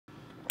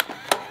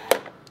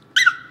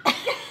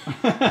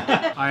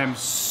I am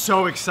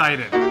so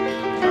excited. All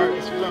right,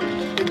 Mr. Flom,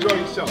 enjoy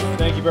yourself.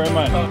 Thank you very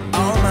much.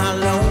 All my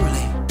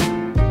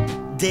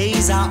lonely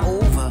days are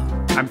over.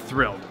 I'm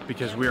thrilled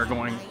because we are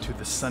going to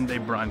the Sunday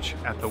brunch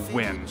at the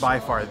Wynn. By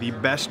far the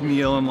best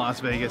meal in Las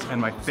Vegas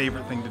and my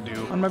favorite thing to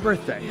do on my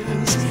birthday.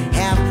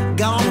 Have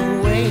gone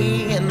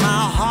away and my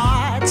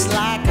heart's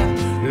like a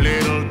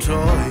little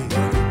toy.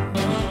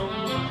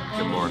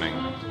 Good morning.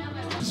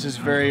 This is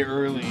very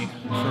early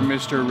for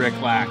Mr. Rick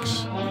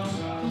Lax.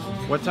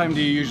 What time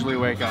do you usually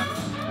wake up?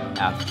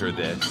 After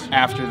this.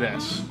 After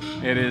this.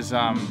 It is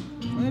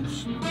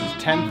it's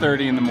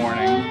 10:30 in the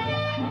morning.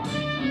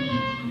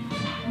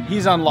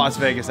 He's on Las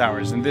Vegas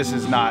hours, and this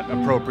is not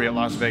appropriate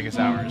Las Vegas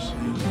hours.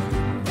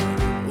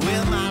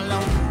 With my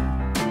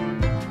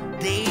lonely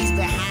days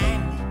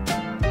behind me,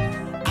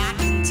 I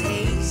can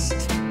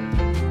taste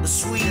the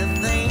sweeter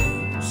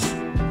things.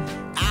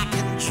 I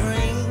can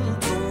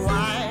drink the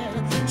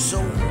wine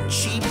so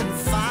cheap and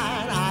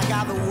fine. I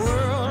got the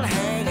world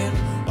hanging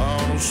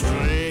on a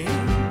string.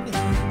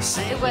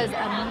 It was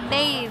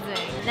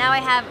amazing. Now I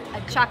have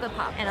a chocolate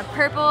pop and a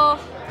purple,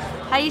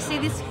 how do you say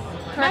this?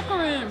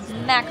 Macaroons.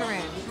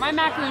 Macaroon. My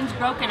macaroon's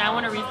broken. I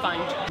want a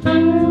refund.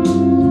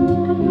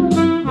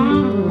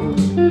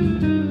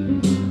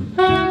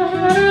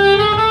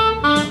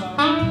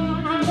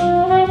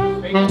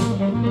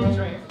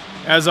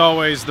 As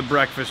always, the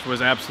breakfast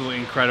was absolutely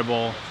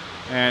incredible.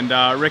 And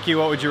Ricky,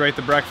 what would you rate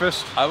the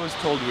breakfast? I was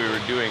told we were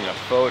doing a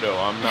photo.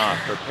 I'm not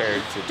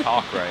prepared to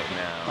talk right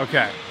now.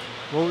 Okay.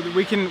 Well,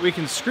 we can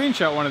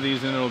screenshot one of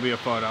these and it'll be a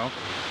photo.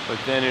 But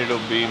then it'll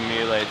be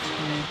me like...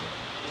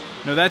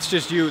 No, that's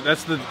just you.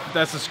 That's the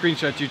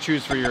screenshot you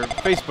choose for your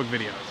Facebook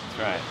videos. That's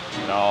right.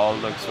 It all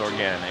looks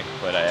organic,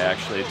 but I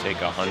actually take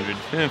 100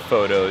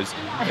 photos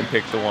and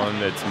pick the one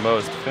that's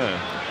most fun.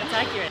 That's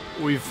accurate.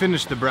 We've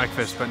finished the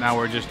breakfast, but now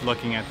we're just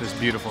looking at this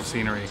beautiful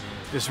scenery.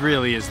 This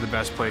really is the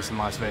best place in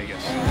Las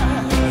Vegas.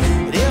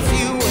 If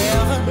you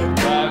ever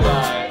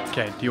Bye-bye.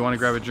 Okay, do you want to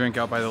grab a drink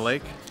out by the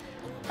lake?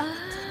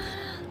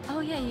 Oh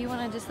yeah, you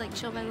want to just like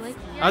chill by the lake?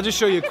 I'll just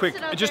show you a quick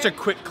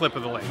clip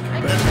of the lake.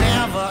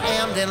 never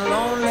ending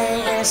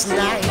loneliest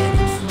night.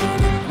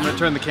 I'm gonna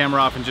turn the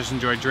camera off and just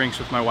enjoy drinks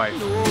with my wife.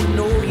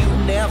 No, you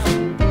never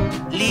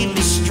leave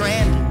me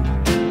stranded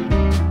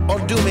or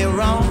do me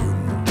wrong.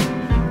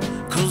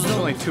 It's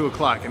only 2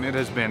 o'clock and it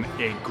has been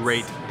a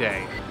great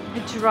day. I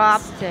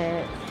dropped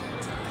it.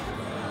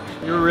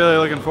 You were really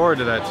looking forward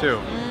to that too.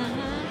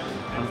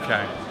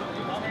 Okay.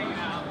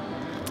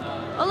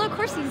 Oh look,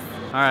 horses.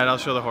 All right, I'll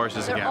show the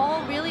horses They're again.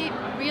 all really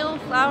real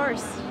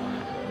flowers.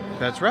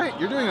 That's right.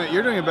 You're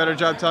doing a better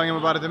job telling him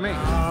about it than me.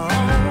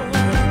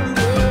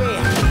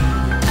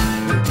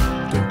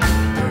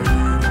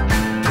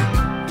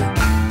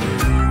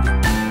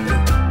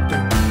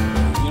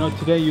 You know,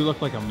 today you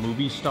look like a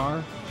movie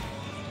star.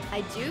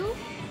 I do?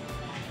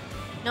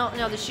 No,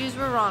 the shoes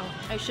were wrong.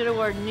 I should have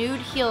worn nude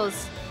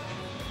heels.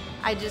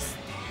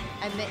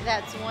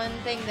 That's one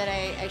thing that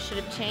I should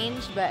have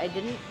changed, but I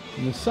didn't.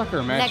 And the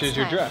sucker matches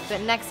your dress.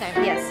 But next time,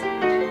 yes.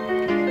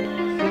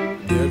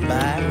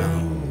 Goodbye.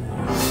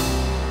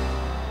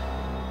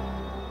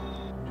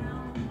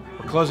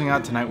 We're closing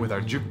out tonight with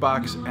our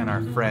jukebox and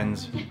our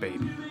friend's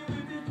baby.